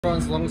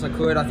As long as I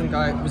could. I think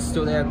I was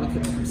still there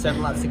with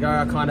 7 laps to go.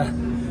 I kind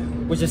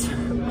of was just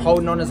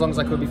holding on as long as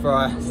I could before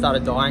I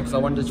started dying, because I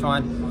wanted to try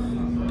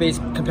and be as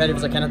competitive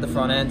as I can at the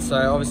front end. So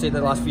obviously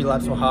the last few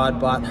laps were hard,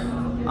 but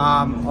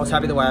I was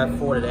happy the way I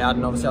fought it out,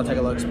 and obviously I'll take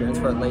a lot of experience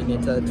for it leading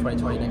into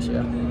 2020 next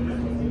year.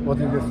 What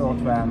did you thought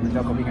when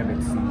Jakob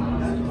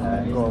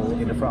Ingebrigtsen go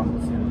in the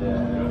front in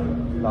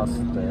the last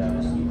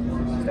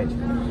stage?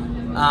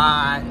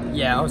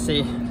 Yeah,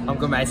 obviously I'm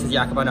good mates with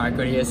Jakob. I know how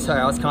good he is, so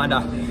I was kind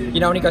of, you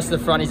know, when he goes to the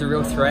front, he's a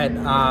real threat.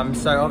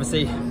 So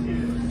obviously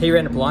he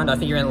ran a blind. I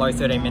think he ran low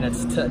 13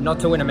 minutes. Not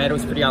to win a medal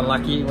is pretty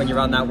unlucky when you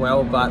run that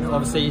well, but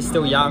obviously he's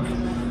still young.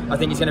 I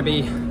think he's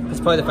probably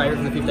the favourite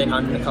for the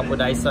 1500 in a couple of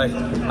days, so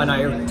I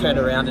know he'll turn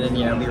around and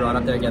yeah, he'll be right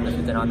up there again, the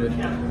 1500.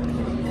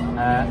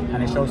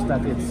 And it shows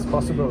that it's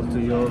possible to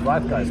your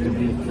right guys to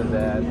beat the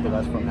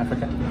guys from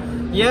Africa.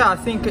 Yeah, I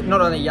think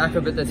not only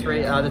Jakob, but the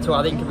two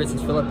other Ingebrigtsen,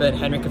 Philip and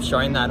Henrik have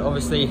shown that.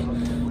 Obviously,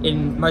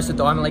 in most of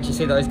the Diamond Leagues, you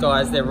see those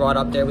guys, they're right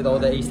up there with all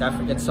the East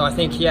Africans. So I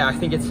think, yeah, I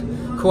think it's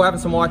cool having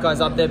some white guys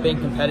up there being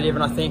competitive,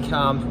 and I think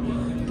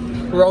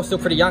we're all still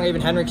pretty young,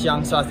 even Henrik's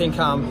young, so I think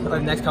over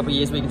the next couple of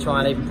years we can try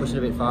and even push it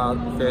a bit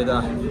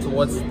further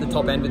towards the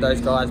top end with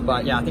those guys.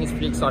 But yeah, I think it's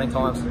pretty exciting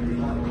times.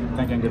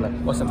 Thank you and good luck.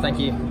 Awesome, thank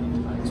you.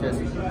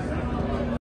 Cheers.